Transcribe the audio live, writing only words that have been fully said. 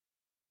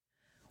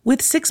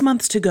With 6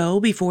 months to go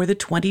before the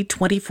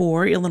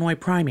 2024 Illinois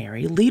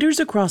primary, leaders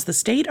across the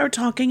state are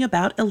talking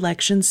about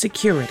election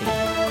security.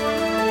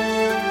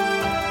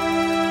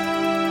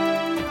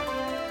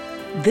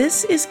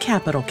 This is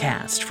Capitol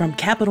Cast from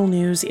Capitol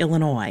News,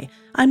 Illinois.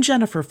 I'm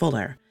Jennifer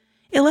Fuller.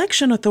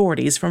 Election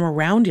authorities from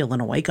around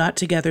Illinois got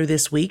together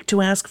this week to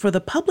ask for the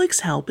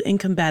public's help in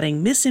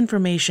combating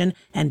misinformation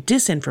and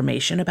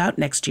disinformation about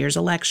next year's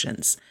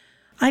elections.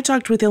 I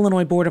talked with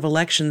Illinois Board of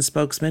Elections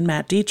spokesman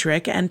Matt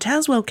Dietrich and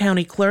Tazewell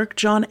County Clerk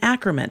John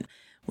Ackerman.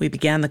 We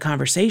began the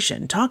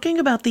conversation talking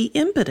about the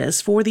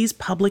impetus for these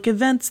public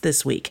events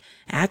this week.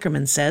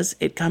 Ackerman says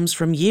it comes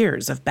from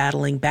years of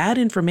battling bad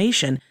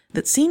information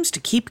that seems to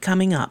keep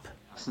coming up.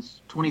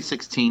 Since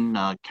 2016,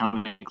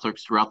 county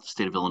clerks throughout the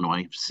state of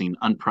Illinois have seen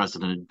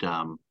unprecedented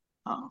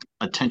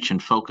attention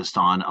focused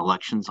on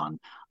elections, on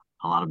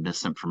a lot of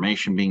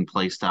misinformation being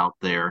placed out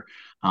there.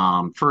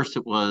 First,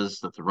 it was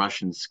that the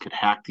Russians could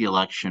hack the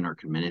election or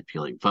could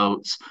manipulate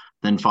votes.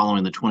 Then,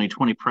 following the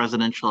 2020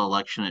 presidential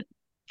election, it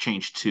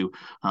changed to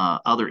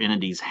other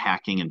entities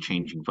hacking and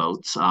changing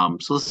votes.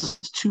 So this is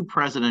two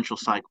presidential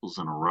cycles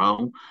in a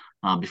row.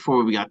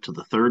 Before we got to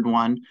the third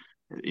one,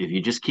 if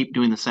you just keep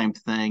doing the same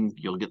thing,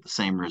 you'll get the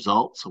same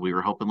result. So we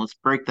were hoping, let's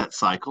break that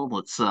cycle.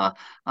 Let's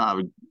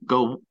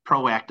go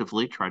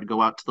proactively, try to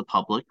go out to the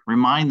public,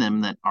 remind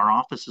them that our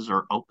offices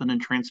are open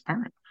and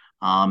transparent.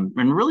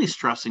 And really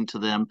stressing to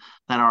them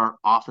that our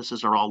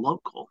offices are all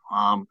local.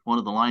 One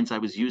of the lines I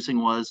was using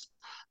was,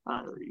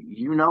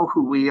 you know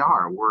who we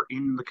are. We're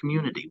in the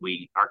community.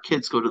 Our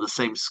kids go to the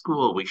same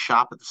school. We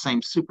shop at the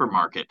same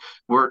supermarket.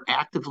 We're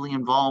actively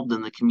involved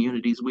in the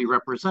communities we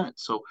represent.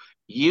 So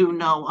you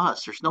know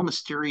us. There's no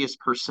mysterious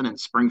person in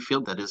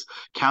Springfield that is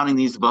counting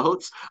these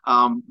votes.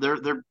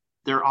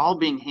 They're all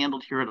being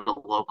handled here at a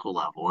local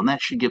level, and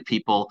that should give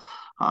people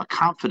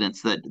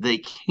confidence that they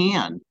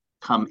can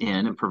come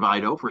in and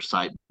provide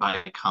oversight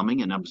by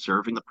coming and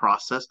observing the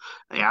process,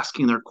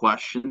 asking their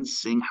questions,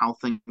 seeing how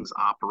things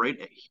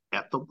operate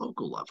at the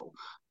local level.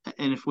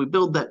 And if we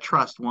build that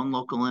trust one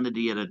local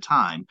entity at a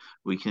time,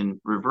 we can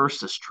reverse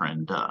this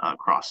trend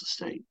across the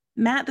state.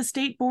 Matt, the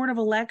State Board of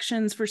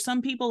Elections for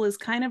some people is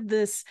kind of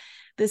this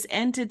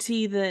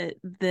entity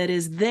that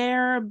is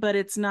there, but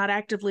it's not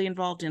actively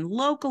involved in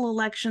local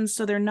elections,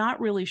 so they're not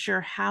really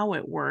sure how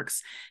it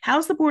works.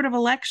 How's the Board of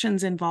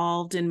Elections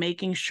involved in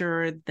making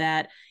sure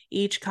that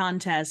each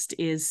contest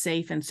is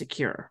safe and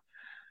secure?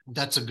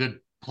 That's a good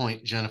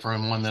point, Jennifer,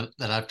 and one that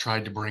I've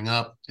tried to bring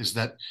up is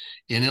that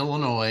in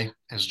Illinois,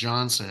 as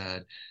John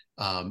said,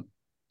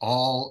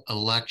 all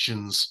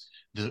elections,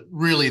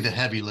 the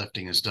heavy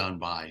lifting is done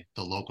by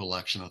the local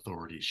election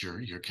authorities,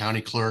 your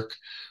county clerk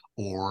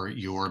or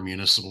your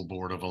municipal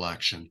board of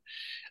election.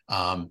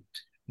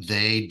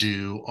 They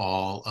do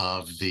all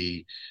of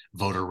the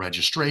voter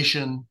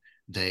registration.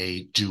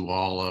 They do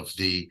all of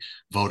the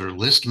voter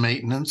list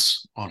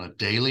maintenance on a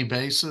daily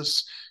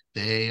basis.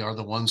 They are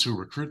the ones who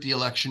recruit the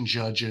election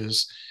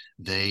judges.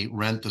 They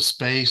rent the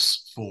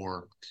space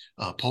for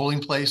polling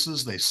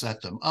places. They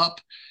set them up.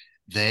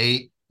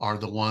 They are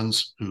the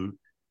ones who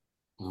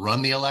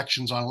run the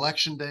elections on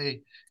election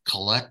day,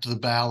 collect the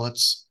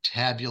ballots,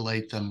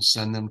 tabulate them,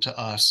 send them to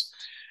us.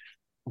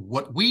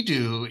 What we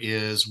do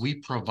is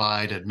we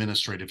provide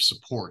administrative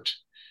support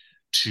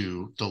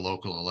to the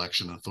local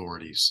election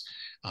authorities.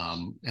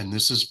 And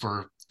this is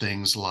for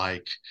things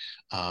like,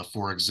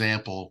 for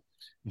example,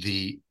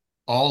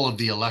 all of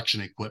the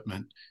election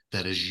equipment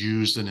that is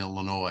used in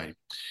Illinois.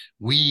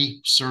 We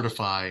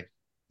certify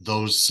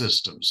those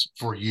systems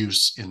for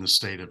use in the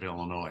state of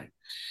Illinois.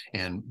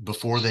 And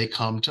before they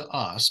come to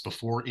us,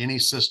 before any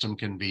system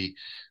can be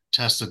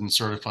tested and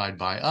certified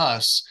by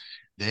us,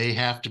 they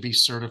have to be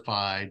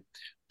certified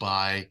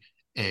by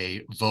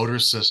a voter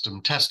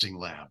system testing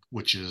lab,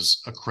 which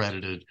is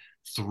accredited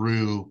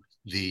through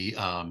the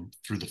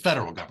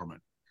federal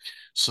government.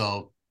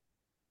 So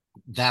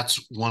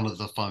that's one of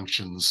the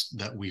functions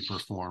that we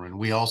perform. And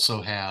we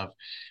also have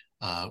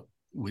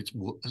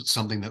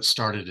something that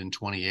started in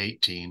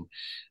 2018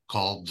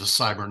 called the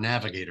Cyber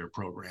Navigator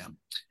Program.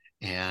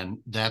 And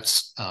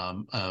that's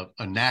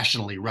a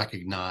nationally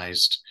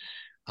recognized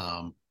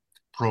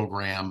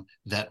program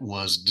that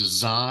was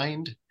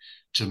designed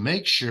to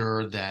make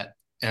sure that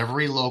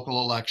every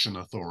local election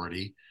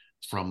authority,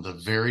 from the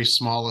very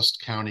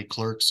smallest county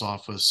clerk's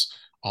office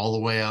all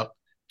the way up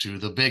to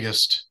the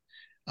biggest,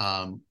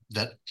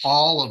 that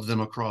all of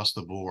them across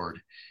the board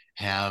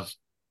have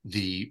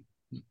the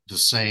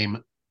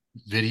same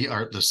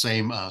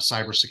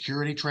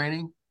cybersecurity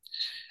training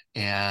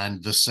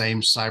and the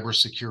same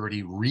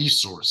cybersecurity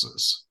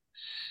resources,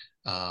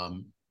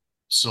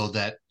 so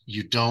that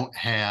you don't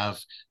have,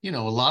 a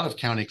lot of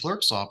county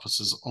clerk's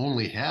offices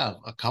only have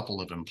a couple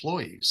of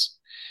employees.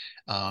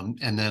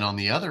 And then on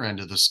the other end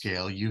of the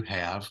scale, you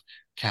have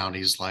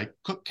counties like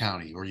Cook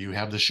County, or you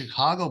have the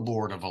Chicago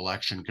Board of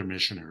Election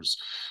Commissioners,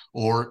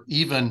 or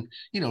even,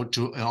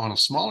 on a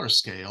smaller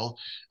scale,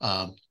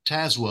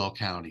 Tazewell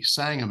County,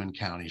 Sangamon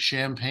County,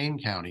 Champaign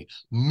County,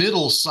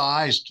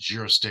 middle-sized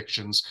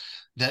jurisdictions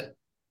that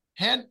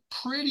had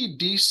pretty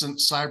decent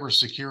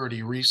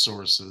cybersecurity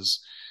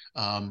resources,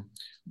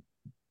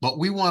 but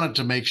we wanted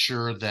to make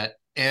sure that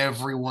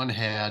everyone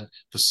had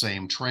the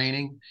same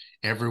training,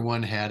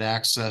 everyone had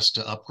access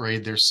to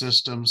upgrade their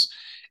systems,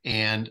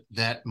 and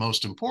that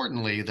most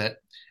importantly, that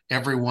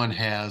everyone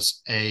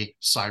has a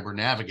cyber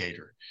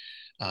navigator.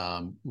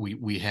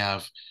 We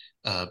have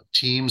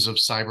teams of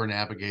cyber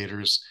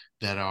navigators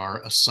that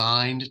are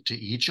assigned to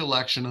each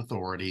election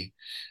authority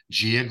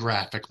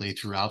geographically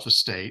throughout the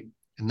state,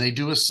 and they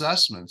do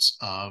assessments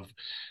of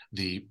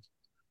the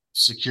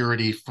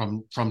security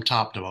from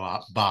top to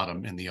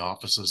bottom in the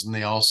offices. And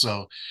they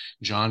also,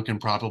 John can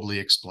probably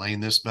explain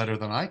this better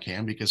than I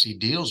can because he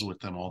deals with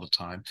them all the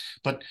time.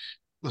 But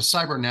the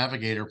Cyber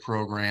Navigator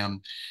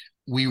program,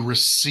 we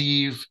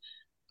receive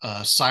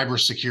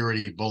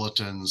cybersecurity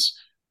bulletins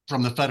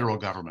from the federal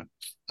government,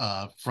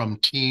 from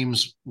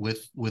teams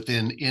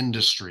within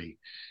industry,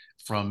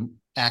 from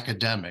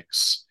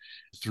academics,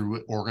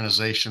 through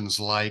organizations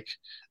like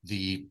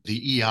the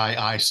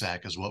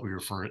EI-ISAC is what we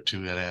refer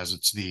to it as.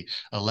 It's the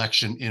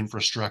Election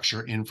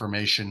Infrastructure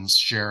Information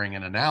Sharing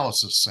and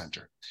Analysis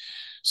Center.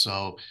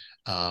 So,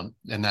 and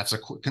that's a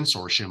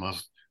consortium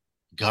of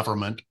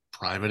government,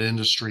 private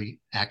industry,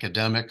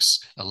 academics,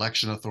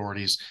 election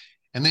authorities,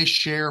 and they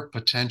share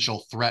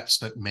potential threats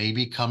that may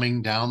be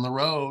coming down the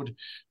road,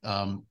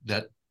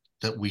 that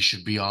we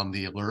should be on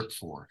the alert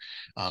for.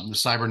 The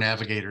cyber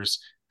navigators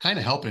kind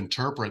of help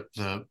interpret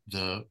the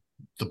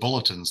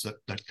bulletins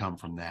that come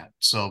from that.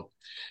 So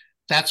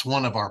that's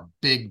one of our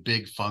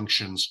big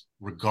functions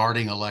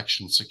regarding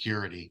election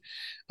security.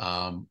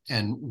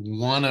 And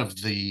one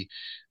of the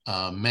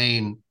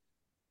main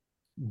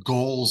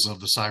goals of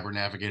the Cyber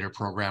Navigator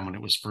program when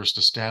it was first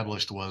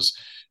established was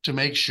to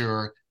make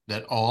sure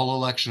that all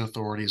election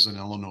authorities in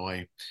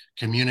Illinois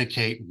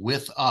communicate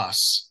with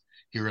us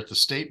here at the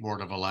State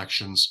Board of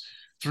Elections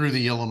through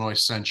the Illinois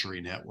Century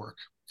Network,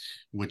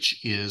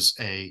 which is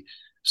a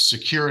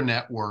secure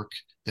network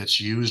that's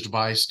used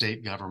by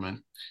state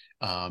government.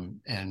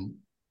 And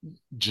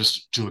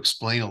just to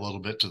explain a little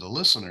bit to the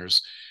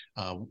listeners,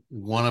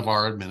 one of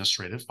our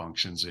administrative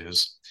functions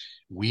is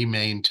we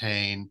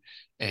maintain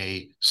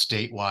a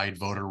statewide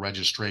voter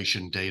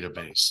registration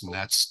database, and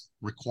that's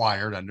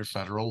required under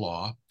federal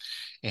law.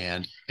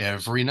 And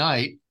every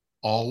night,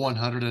 all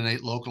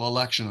 108 local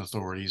election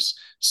authorities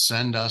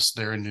send us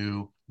their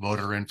new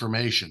voter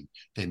information.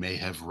 They may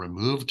have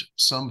removed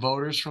some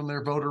voters from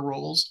their voter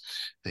rolls.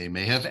 They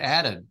may have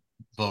added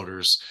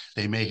voters.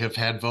 They may have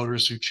had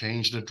voters who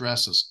changed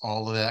addresses.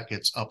 All of that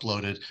gets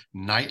uploaded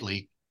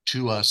nightly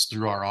to us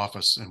through our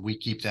office, and we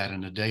keep that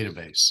in a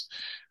database.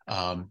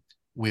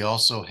 We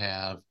also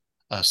have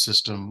a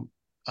system,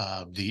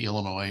 the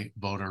Illinois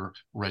Voter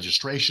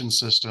Registration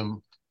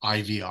System,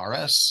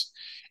 IVRS.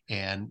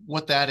 And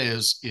what that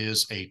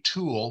is a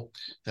tool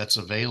that's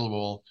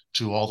available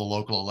to all the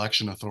local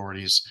election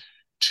authorities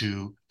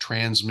to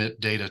transmit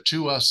data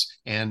to us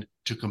and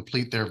to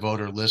complete their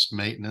voter list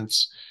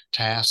maintenance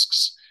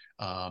tasks.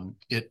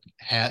 It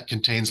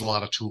contains a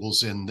lot of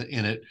tools in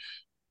it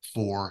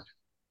for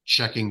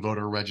checking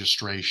voter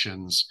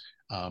registrations,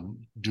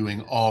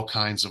 doing all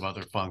kinds of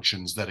other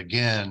functions that,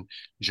 again,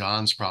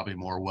 John's probably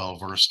more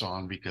well-versed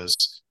on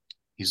because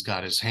he's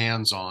got his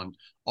hands on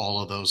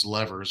all of those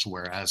levers,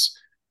 whereas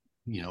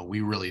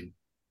we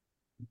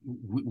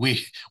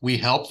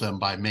help them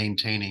by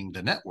maintaining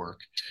the network,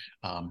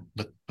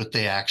 but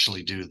they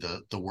actually do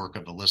the work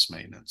of the list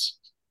maintenance.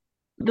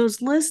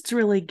 Those lists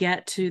really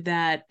get to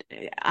that.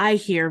 I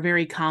hear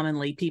very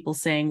commonly people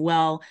saying,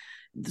 well,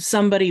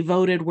 somebody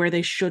voted where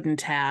they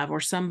shouldn't have, or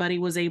somebody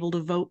was able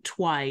to vote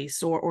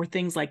twice, or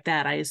things like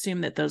that. I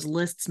assume that those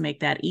lists make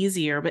that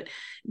easier. But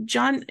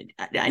John,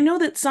 I know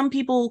that some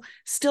people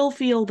still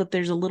feel that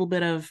there's a little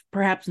bit of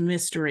perhaps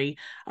mystery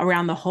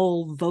around the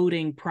whole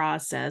voting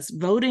process.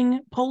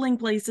 Polling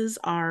places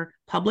are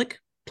public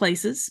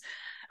places.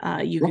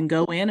 You can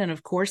go in and,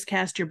 of course,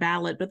 cast your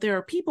ballot, but there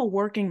are people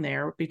working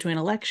there between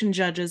election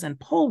judges and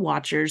poll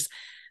watchers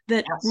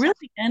that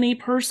really any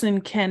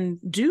person can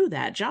do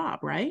that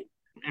job, right?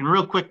 And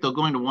real quick, though,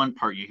 going to one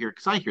part you hear,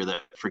 because I hear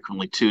that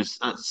frequently too,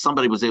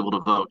 somebody was able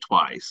to vote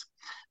twice.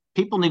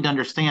 People need to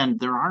understand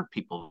there aren't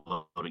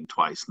people voting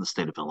twice in the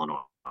state of Illinois.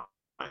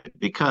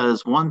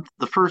 Because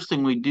the first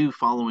thing we do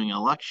following an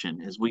election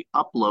is we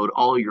upload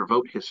all your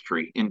vote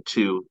history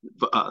into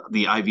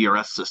the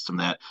IVRS system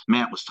that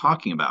Matt was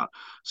talking about.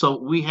 So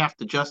we have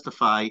to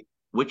justify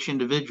which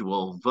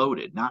individual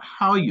voted, not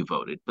how you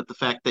voted, but the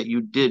fact that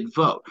you did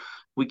vote.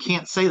 We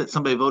can't say that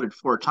somebody voted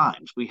 4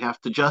 times. We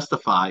have to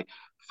justify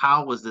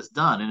how was this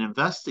done and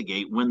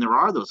investigate when there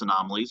are those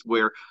anomalies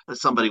where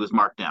somebody was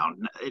marked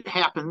down. It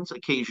happens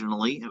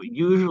occasionally,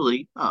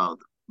 usually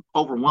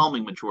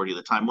overwhelming majority of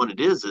the time. What it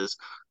is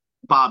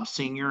Bob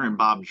Sr. and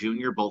Bob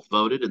Jr. both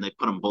voted and they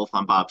put them both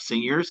on Bob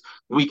Sr.'s.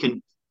 We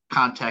can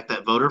contact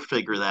that voter,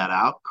 figure that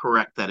out,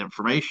 correct that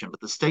information.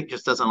 But the state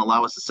just doesn't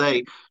allow us to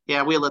say,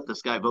 yeah, we let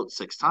this guy vote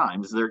 6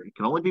 times. There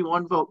can only be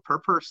 1 vote per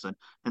person.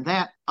 And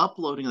that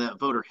uploading that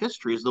voter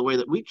history is the way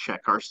that we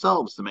check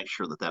ourselves to make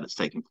sure that that is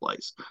taking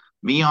place.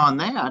 Beyond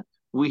that,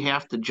 we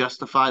have to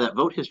justify that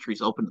vote history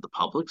is open to the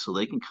public so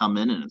they can come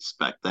in and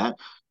inspect that.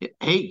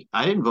 Hey,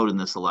 I didn't vote in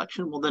this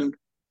election. Well, then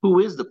who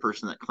is the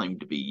person that claimed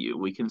to be you?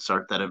 We can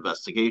start that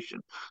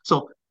investigation.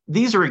 So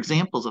these are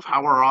examples of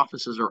how our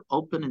offices are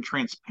open and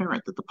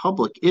transparent, that the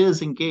public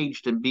is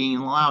engaged in being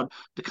allowed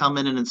to come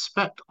in and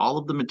inspect all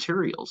of the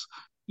materials.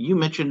 You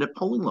mentioned at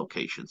polling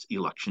locations,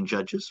 election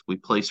judges. We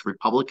place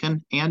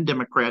Republican and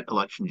Democrat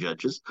election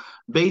judges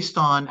based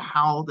on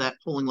how that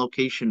polling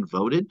location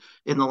voted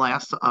in the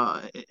last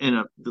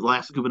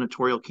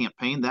gubernatorial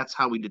campaign. That's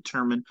how we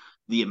determine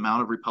the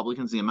amount of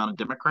Republicans, the amount of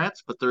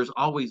Democrats. But there's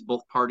always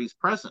both parties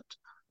present.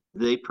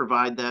 They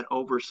provide that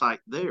oversight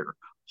there.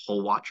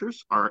 Poll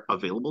watchers are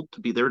available to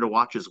be there to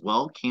watch as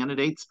well.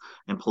 Candidates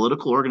and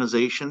political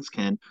organizations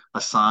can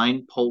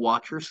assign poll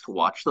watchers to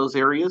watch those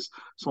areas.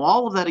 So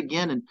all of that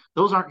again, and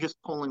those aren't just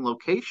polling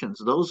locations,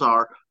 those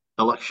are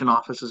election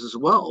offices as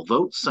well,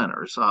 vote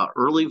centers,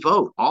 early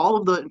vote. All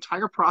of the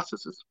entire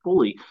process is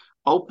fully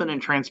open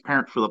and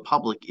transparent for the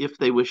public if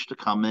they wish to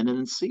come in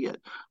and see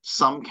it.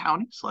 Some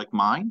counties, like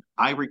mine,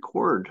 I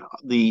record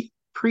the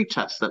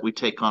pretest that we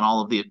take on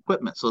all of the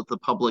equipment so that the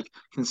public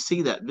can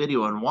see that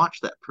video and watch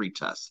that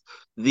pretest.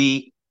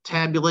 The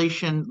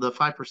tabulation, the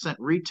 5%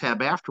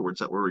 retab afterwards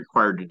that we're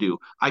required to do,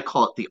 I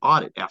call it the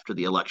audit after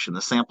the election,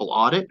 the sample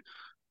audit.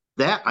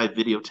 That I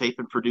videotape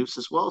and produce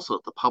as well so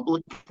that the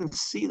public can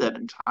see that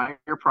entire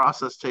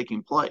process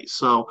taking place.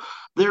 So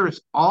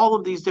there's all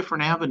of these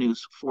different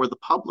avenues for the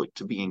public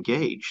to be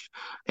engaged.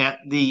 At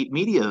the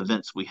media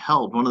events we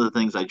held, one of the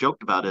things I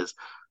joked about is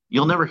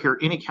you'll never hear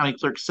any county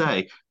clerk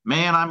say,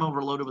 man, I'm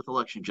overloaded with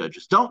election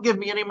judges. Don't give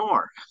me any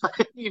more.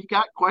 If you've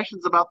got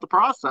questions about the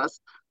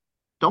process,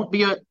 don't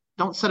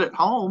sit at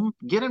home,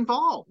 get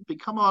involved,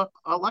 become a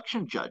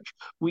election judge.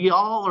 We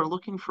all are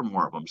looking for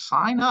more of them.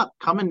 Sign up,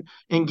 come and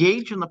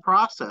engage in the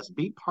process,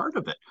 be part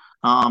of it.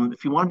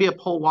 If you want to be a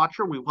poll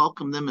watcher, we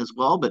welcome them as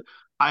well. But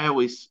I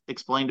always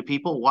explain to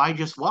people, why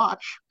just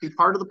watch? Be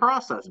part of the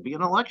process, be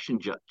an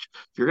election judge.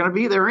 If you're going to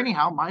be there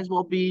anyhow, might as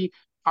well be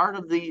part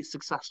of the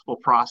successful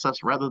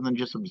process rather than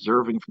just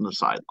observing from the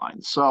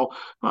sidelines. So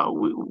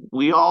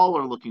we all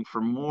are looking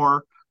for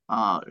more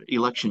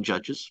election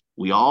judges.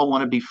 We all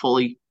want to be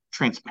fully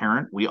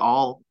transparent. We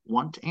all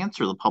want to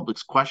answer the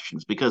public's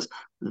questions because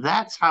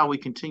that's how we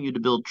continue to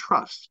build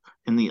trust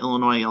in the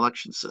Illinois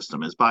election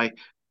system, is by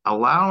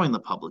allowing the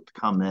public to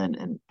come in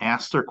and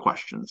ask their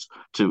questions,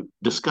 to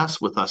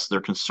discuss with us their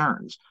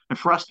concerns, and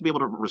for us to be able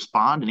to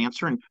respond and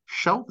answer and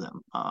show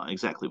them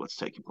exactly what's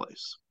taking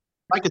place.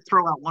 I could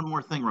throw out one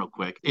more thing real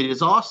quick. It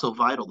is also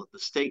vital that the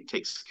state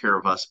takes care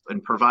of us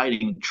in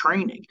providing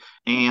training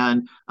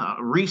and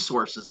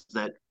resources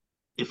that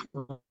if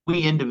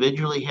we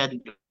individually had to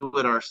do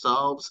it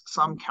ourselves,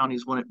 some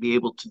counties wouldn't be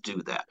able to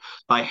do that.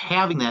 By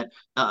having that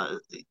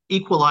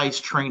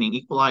equalized training,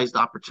 equalized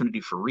opportunity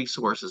for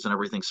resources and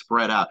everything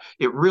spread out,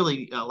 it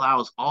really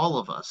allows all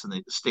of us in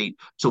the state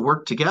to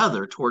work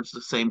together towards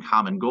the same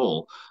common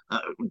goal.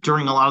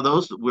 During a lot of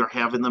those, we're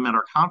having them at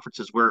our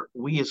conferences where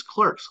we as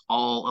clerks,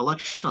 all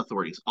election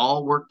authorities,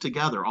 all work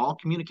together, all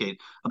communicate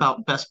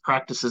about best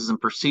practices and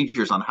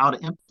procedures on how to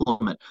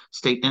implement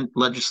state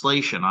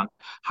legislation, on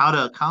how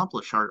to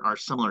accomplish our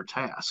similar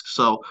tasks.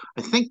 So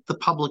I think the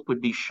public would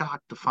be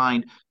shocked to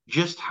find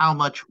just how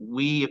much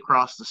we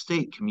across the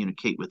state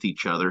communicate with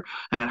each other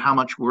and how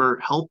much we're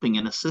helping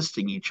and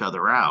assisting each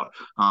other out.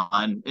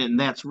 And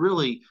that's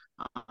really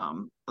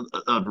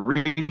a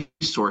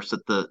resource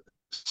that the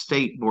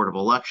State Board of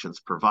Elections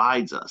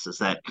provides us, as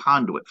that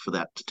conduit for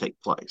that to take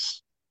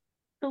place.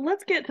 So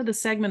let's get to the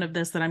segment of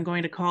this that I'm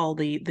going to call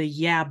the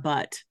yeah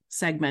but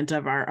segment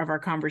of our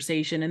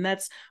conversation, and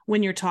that's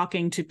when you're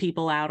talking to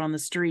people out on the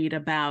street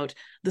about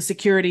the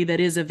security that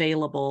is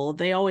available.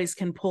 They always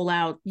can pull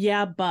out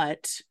yeah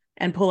but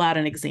and pull out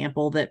an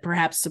example that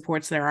perhaps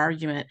supports their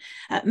argument.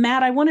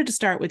 Matt, I wanted to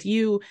start with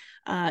you.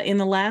 In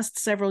the last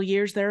several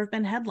years, there have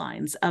been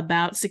headlines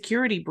about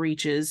security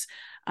breaches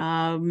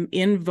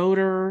in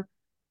voter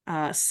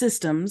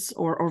systems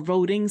or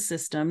voting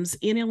systems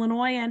in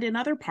Illinois and in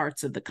other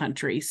parts of the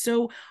country.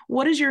 So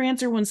what is your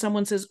answer when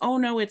someone says, oh,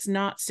 no, it's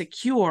not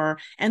secure,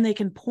 and they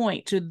can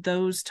point to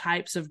those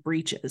types of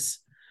breaches?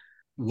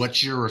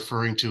 What you're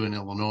referring to in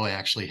Illinois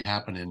actually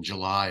happened in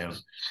July of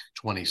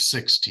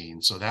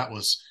 2016. So that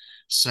was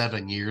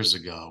 7 years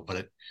ago, but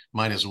it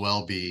might as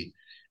well be,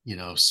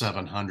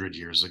 700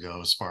 years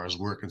ago as far as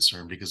we're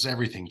concerned, because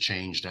everything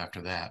changed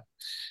after that.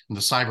 And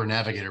the Cyber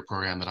Navigator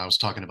program that I was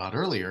talking about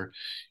earlier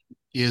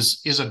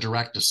is a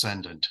direct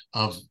descendant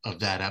of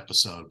that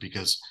episode,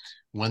 because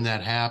when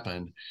that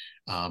happened,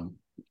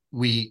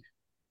 we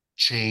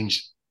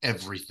changed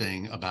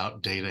everything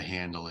about data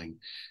handling.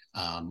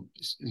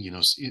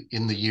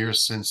 In the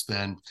years since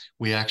then,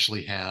 we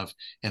actually have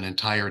an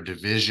entire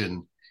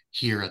division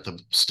here at the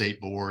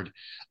State Board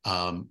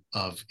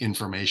of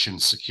Information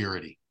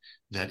Security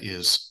that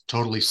is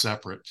totally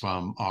separate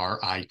from our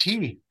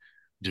IT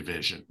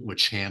division,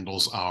 which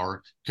handles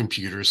our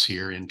computers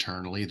here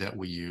internally that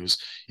we use.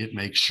 It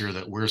makes sure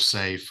that we're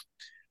safe,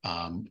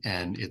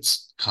 and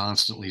it's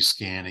constantly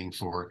scanning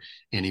for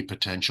any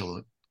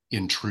potential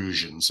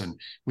intrusions. And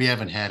we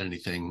haven't had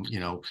anything,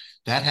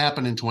 that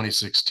happened in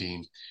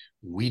 2016.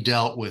 We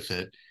dealt with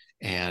it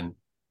and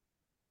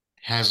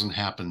hasn't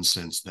happened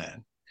since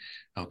then.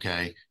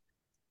 Okay.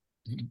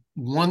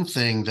 One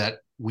thing that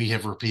we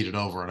have repeated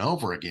over and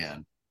over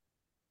again,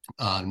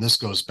 and this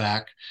goes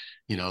back,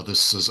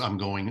 I'm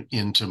going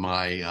into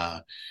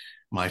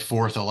my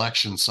fourth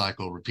election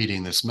cycle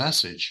repeating this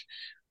message.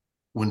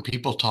 When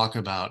people talk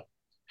about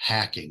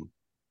hacking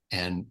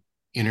and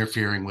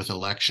interfering with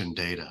election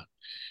data,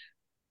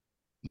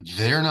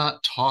 they're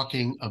not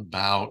talking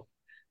about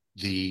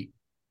the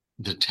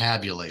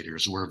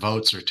tabulators where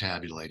votes are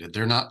tabulated.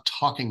 They're not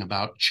talking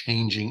about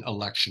changing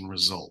election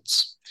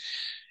results.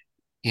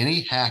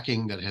 Any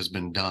hacking that has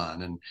been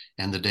done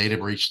and the data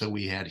breach that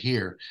we had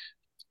here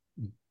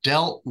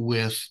dealt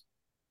with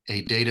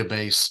a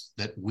database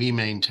that we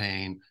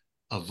maintain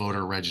of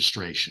voter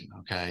registration,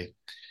 okay?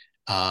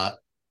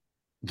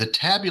 The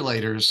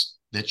tabulators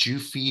that you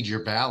feed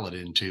your ballot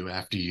into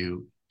after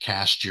you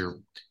cast your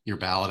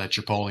ballot at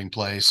your polling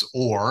place,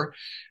 or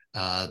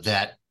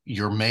that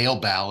your mail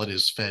ballot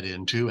is fed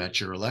into at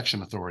your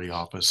election authority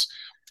office,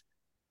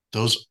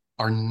 those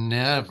are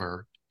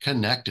never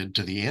connected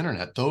to the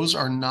internet. Those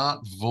are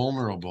not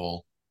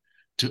vulnerable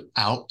to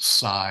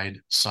outside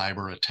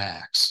cyber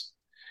attacks.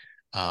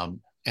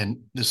 And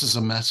this is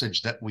a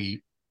message that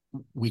we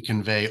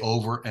convey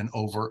over and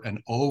over and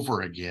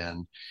over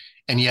again,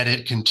 and yet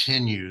it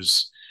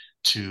continues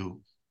to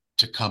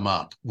come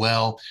up.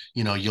 Well,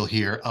 you'll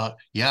hear,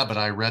 yeah, but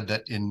I read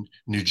that in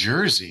New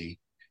Jersey,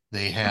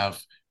 they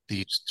have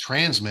these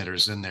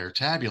transmitters in their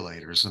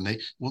tabulators, and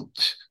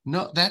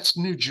no, that's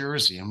New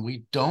Jersey, and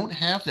we don't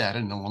have that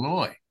in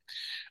Illinois.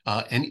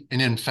 And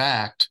in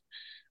fact,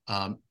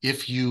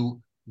 if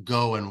you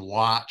go and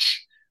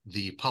watch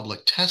the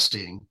public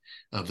testing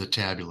of the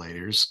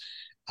tabulators,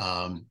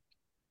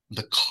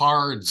 the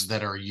cards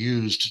that are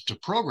used to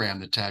program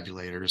the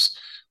tabulators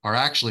are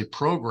actually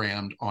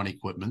programmed on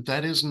equipment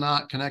that is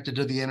not connected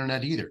to the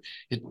internet either.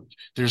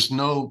 There's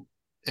no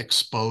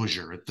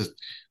exposure.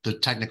 The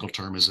technical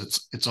term is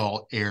it's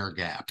all air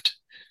gapped.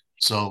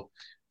 So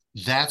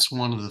that's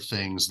one of the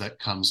things that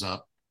comes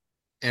up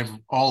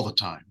all the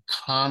time,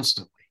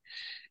 constantly.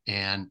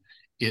 And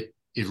it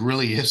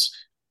really is,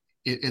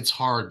 it's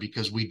hard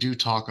because we do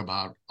talk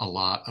a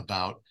lot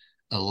about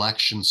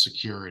election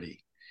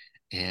security.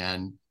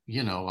 And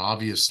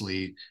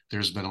obviously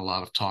there's been a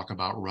lot of talk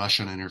about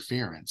Russian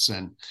interference,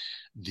 and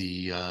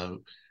the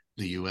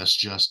U.S.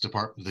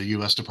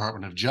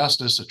 Department of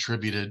Justice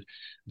attributed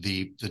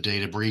the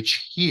data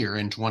breach here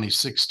in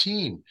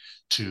 2016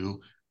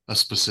 to a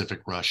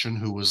specific Russian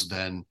who was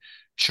then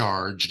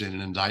charged in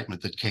an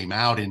indictment that came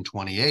out in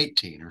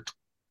 2018,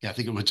 I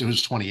think it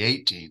was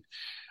 2018,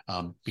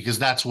 because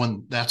that's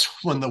when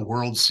the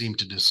world seemed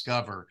to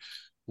discover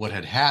what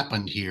had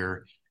happened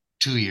here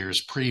 2 years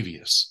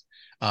previous.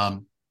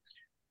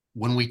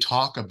 When we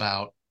talk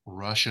about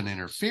Russian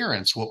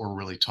interference, what we're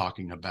really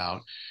talking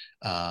about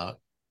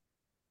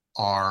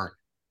are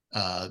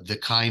the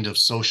kind of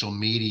social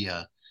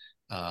media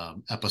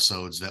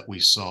episodes that we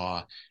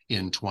saw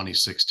in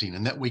 2016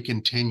 and that we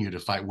continue to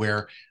fight,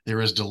 where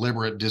there is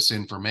deliberate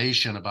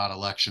disinformation about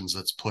elections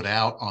that's put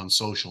out on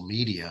social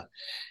media.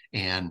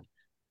 And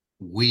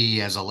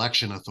we as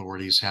election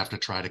authorities have to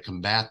try to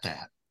combat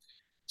that.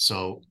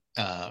 So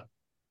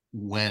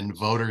when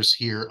voters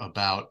hear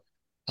about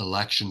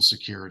election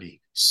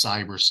security,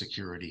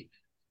 cybersecurity,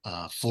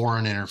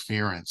 foreign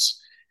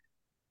interference,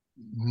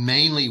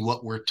 mainly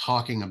what we're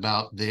talking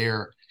about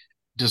there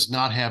does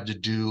not have to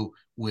do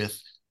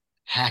with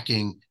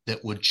hacking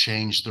that would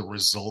change the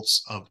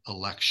results of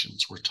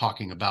elections. We're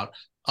talking about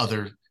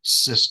other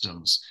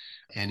systems,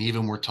 and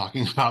even we're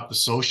talking about the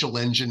social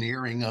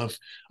engineering of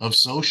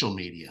social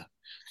media.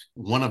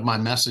 One of my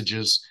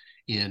messages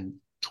in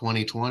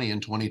 2020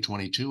 and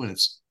 2022, and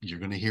you're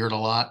going to hear it a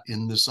lot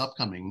in this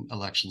upcoming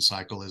election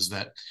cycle, is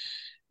that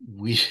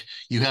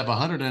you have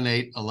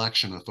 108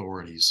 election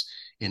authorities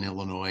in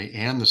Illinois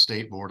and the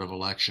State Board of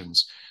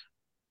Elections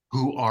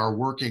who are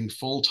working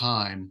full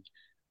time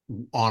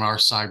on our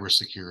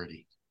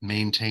cybersecurity,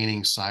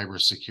 maintaining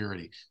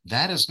cybersecurity.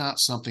 That is not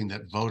something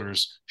that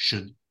voters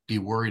should be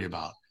worried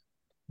about.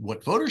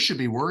 What voters should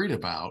be worried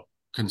about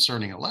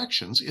concerning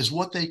elections is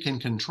what they can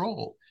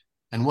control.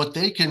 And what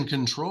they can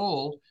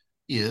control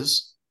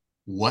is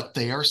what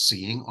they are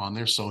seeing on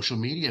their social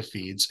media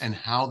feeds and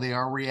how they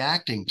are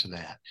reacting to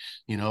that.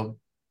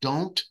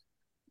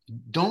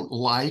 Don't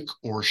like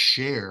or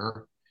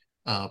share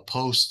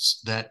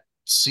posts that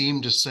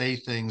seem to say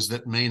things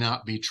that may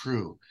not be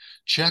true.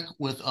 Check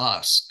with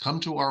us. Come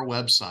to our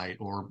website,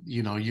 or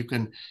you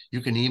can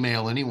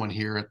email anyone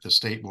here at the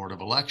State Board of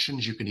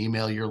Elections. You can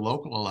email your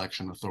local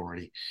election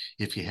authority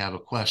if you have a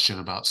question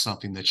about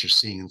something that you're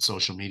seeing in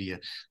social media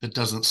that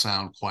doesn't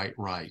sound quite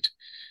right.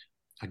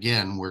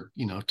 Again, we're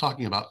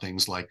talking about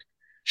things like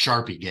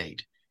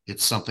Sharpiegate.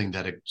 It's something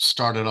that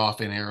started off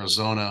in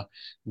Arizona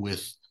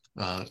with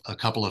a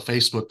couple of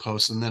Facebook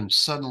posts, and then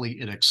suddenly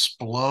it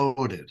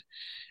exploded.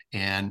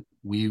 And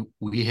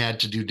we had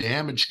to do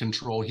damage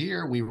control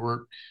here. We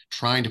were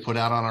trying to put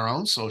out on our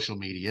own social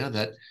media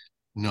that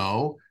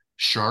no,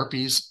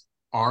 Sharpies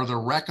are the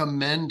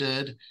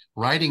recommended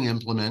writing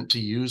implement to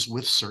use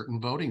with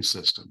certain voting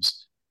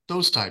systems.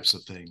 Those types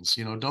of things.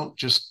 Don't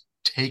just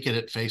take it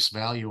at face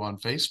value on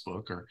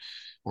Facebook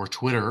or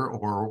Twitter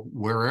or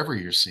wherever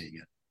you're seeing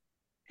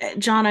it.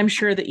 John, I'm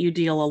sure that you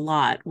deal a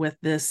lot with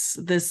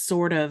this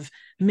sort of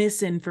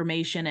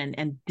misinformation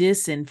and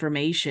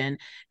disinformation.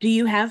 Do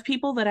you have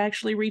people that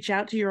actually reach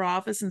out to your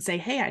office and say,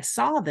 "Hey, I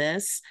saw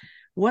this.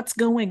 What's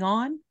going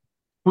on?"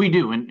 We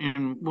do.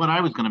 And what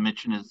I was going to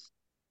mention is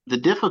the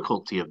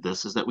difficulty of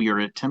this is that we are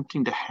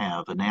attempting to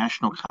have a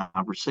national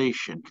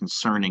conversation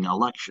concerning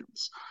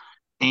elections.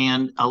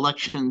 And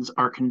elections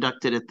are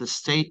conducted at the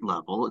state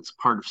level. It's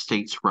part of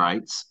states'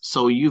 rights.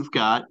 So you've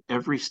got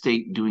every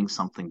state doing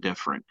something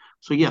different.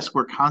 So, yes,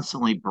 we're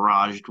constantly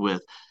barraged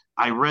with,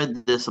 I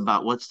read this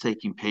about what's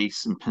taking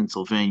place in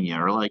Pennsylvania,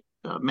 or like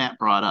Matt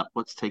brought up,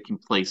 what's taking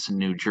place in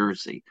New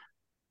Jersey.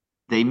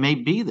 They may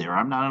be there.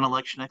 I'm not an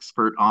election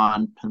expert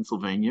on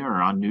Pennsylvania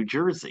or on New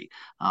Jersey,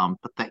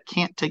 but that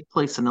can't take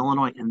place in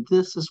Illinois. And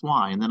this is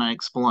why. And then I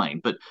explain.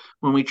 But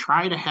when we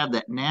try to have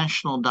that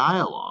national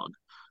dialogue,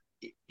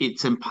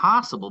 it's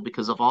impossible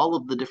because of all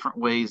of the different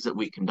ways that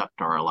we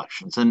conduct our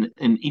elections and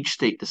each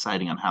state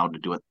deciding on how to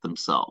do it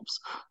themselves.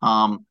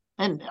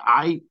 And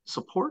I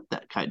support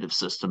that kind of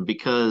system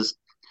because,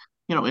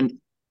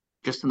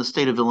 just in the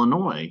state of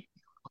Illinois,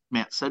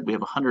 Matt said, we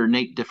have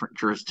 108 different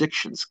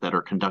jurisdictions that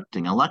are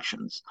conducting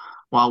elections.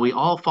 While we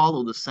all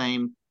follow the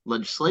same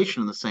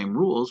legislation and the same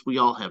rules, we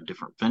all have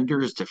different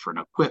vendors, different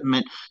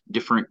equipment,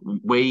 different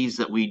ways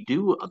that we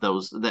do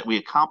those, that we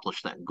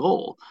accomplish that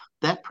goal.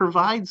 That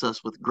provides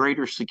us with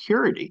greater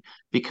security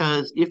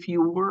because if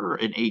you were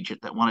an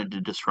agent that wanted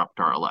to disrupt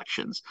our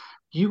elections,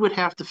 you would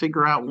have to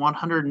figure out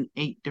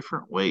 108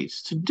 different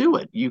ways to do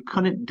it. You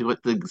couldn't do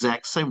it the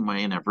exact same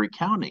way in every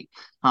county.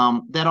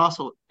 That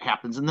also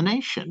happens in the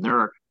nation. There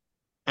are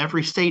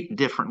every state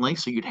differently.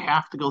 So you'd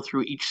have to go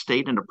through each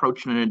state and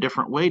approach it in a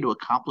different way to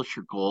accomplish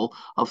your goal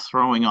of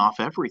throwing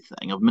off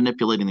everything, of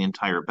manipulating the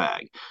entire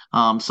bag.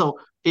 So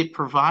it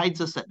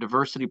provides us that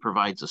diversity,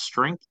 provides us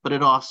strength, but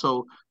it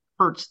also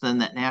hurts then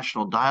that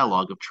national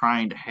dialogue of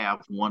trying to have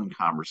one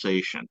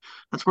conversation.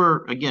 That's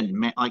where,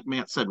 again, like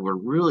Matt said, we're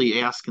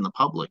really asking the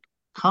public,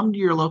 come to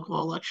your local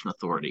election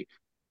authority.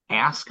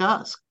 Ask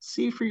us,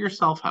 see for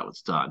yourself how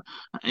it's done.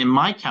 In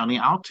my county,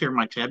 I'll tear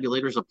my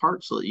tabulators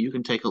apart so that you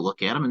can take a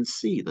look at them and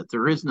see that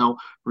there is no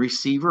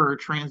receiver or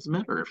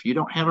transmitter. If you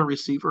don't have a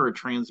receiver or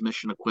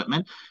transmission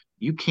equipment,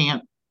 you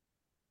can't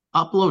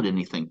upload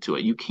anything to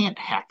it. You can't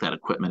hack that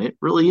equipment. It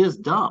really is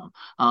dumb.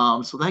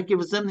 So that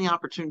gives them the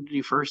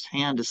opportunity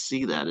firsthand to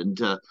see that and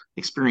to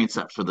experience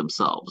that for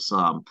themselves.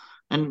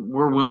 And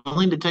we're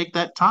willing to take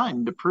that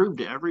time to prove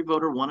to every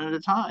voter one at a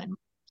time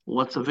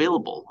what's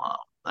available.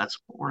 That's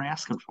what we're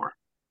asking for.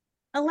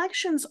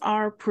 Elections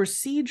are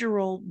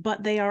procedural,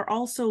 but they are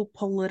also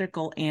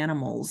political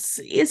animals.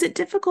 Is it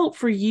difficult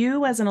for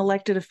you as an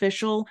elected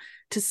official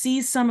to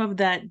see some of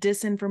that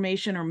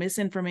disinformation or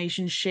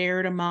misinformation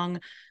shared among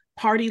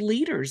party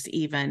leaders,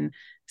 even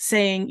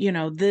saying,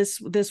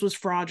 this was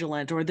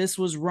fraudulent or this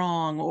was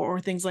wrong or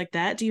things like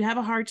that? Do you have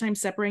a hard time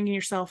separating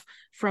yourself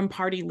from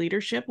party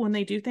leadership when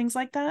they do things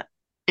like that?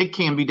 It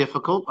can be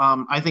difficult.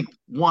 I think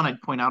one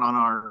I'd point out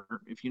on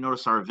if you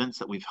notice our events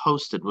that we've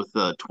hosted with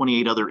the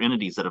 28 other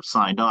entities that have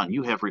signed on,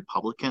 you have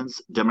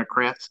Republicans,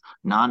 Democrats,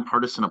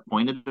 nonpartisan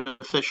appointed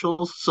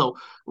officials. So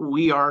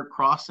we are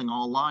crossing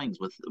all lines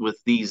with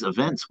these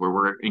events where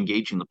we're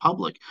engaging the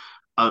public.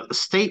 A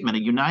statement,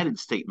 a united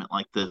statement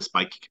like this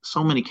by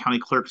so many county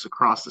clerks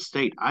across the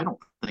state, I don't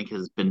think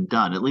has been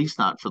done, at least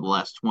not for the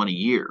last 20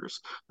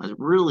 years. It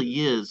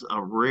really is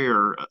a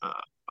rare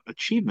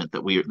achievement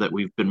that we've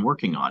been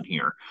working on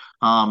here.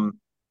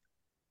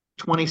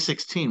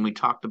 2016, we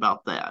talked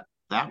about that.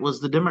 That was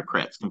the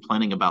Democrats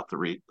complaining about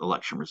the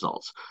election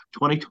results.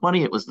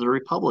 2020, it was the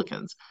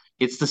Republicans.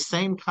 It's the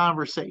same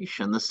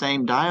conversation, the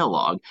same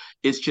dialogue.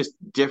 It's just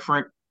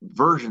different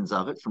versions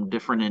of it from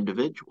different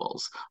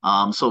individuals.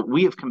 So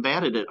we have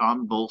combated it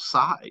on both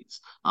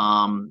sides.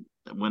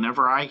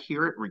 Whenever I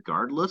hear it,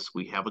 regardless,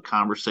 we have a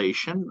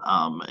conversation.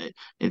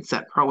 It's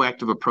that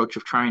proactive approach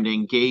of trying to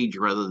engage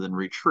rather than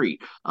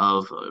retreat,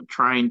 of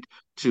trying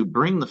to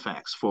bring the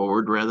facts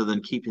forward rather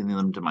than keeping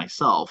them to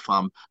myself.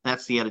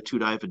 That's the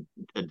attitude I've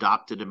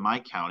adopted in my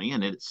county,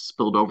 and it's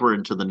spilled over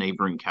into the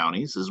neighboring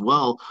counties as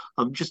well,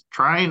 of just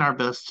trying our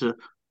best to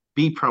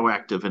be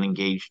proactive and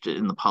engaged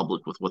in the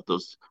public with what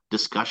those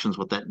discussions,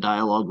 what that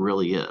dialogue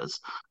really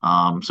is.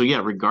 So yeah,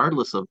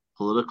 regardless of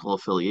political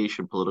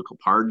affiliation, political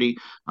party,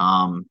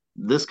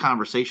 this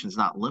conversation is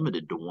not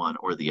limited to one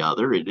or the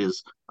other. It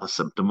is a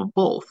symptom of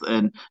both.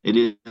 And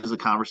it is a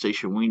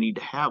conversation we need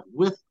to have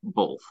with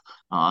both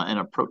and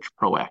approach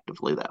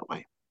proactively that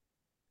way.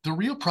 The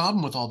real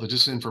problem with all the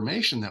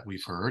disinformation that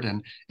we've heard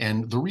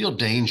and the real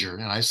danger,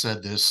 and I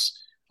said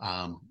this,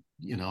 I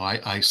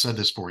said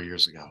this 4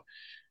 years ago,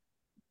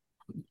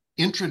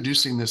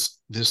 introducing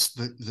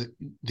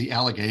the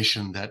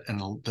allegation that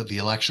the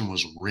election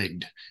was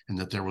rigged and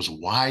that there was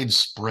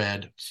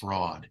widespread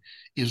fraud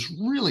is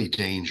really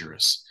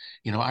dangerous.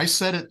 I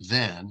said it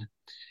then,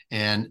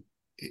 and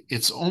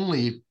it's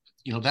only,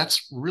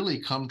 that's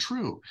really come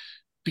true,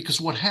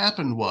 because what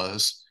happened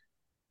was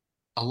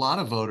a lot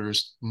of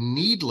voters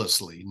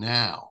needlessly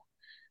now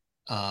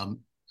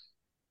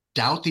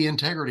doubt the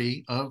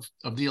integrity of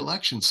the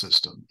election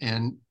system.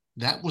 And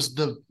that was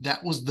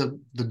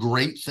the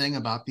great thing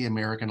about the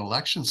American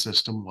election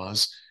system,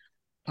 was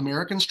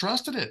Americans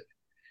trusted it.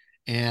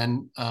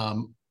 And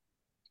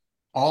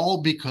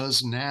all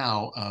because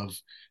now of,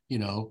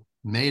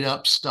 made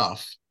up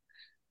stuff,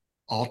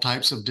 all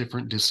types of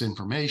different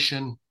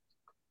disinformation,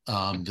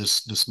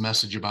 this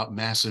message about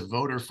massive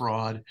voter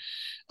fraud,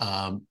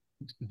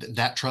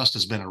 that trust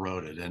has been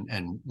eroded,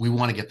 and we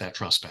want to get that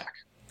trust back.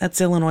 That's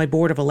Illinois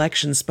Board of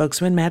Elections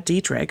spokesman Matt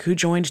Dietrich, who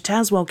joined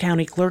Tazewell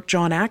County Clerk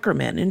John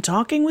Ackerman in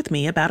talking with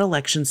me about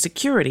election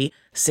security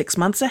 6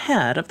 months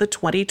ahead of the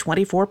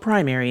 2024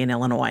 primary in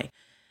Illinois.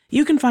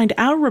 You can find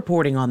our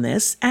reporting on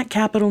this at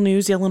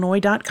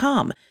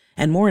capitalnewsillinois.com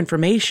and more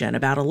information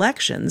about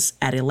elections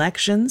at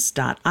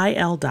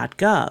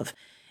elections.il.gov.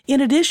 In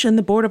addition,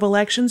 the Board of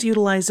Elections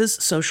utilizes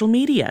social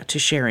media to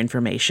share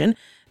information.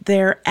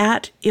 They're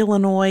at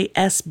Illinois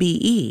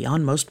SBE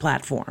on most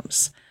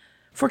platforms.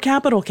 For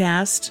Capital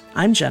Cast,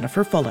 I'm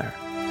Jennifer Fuller.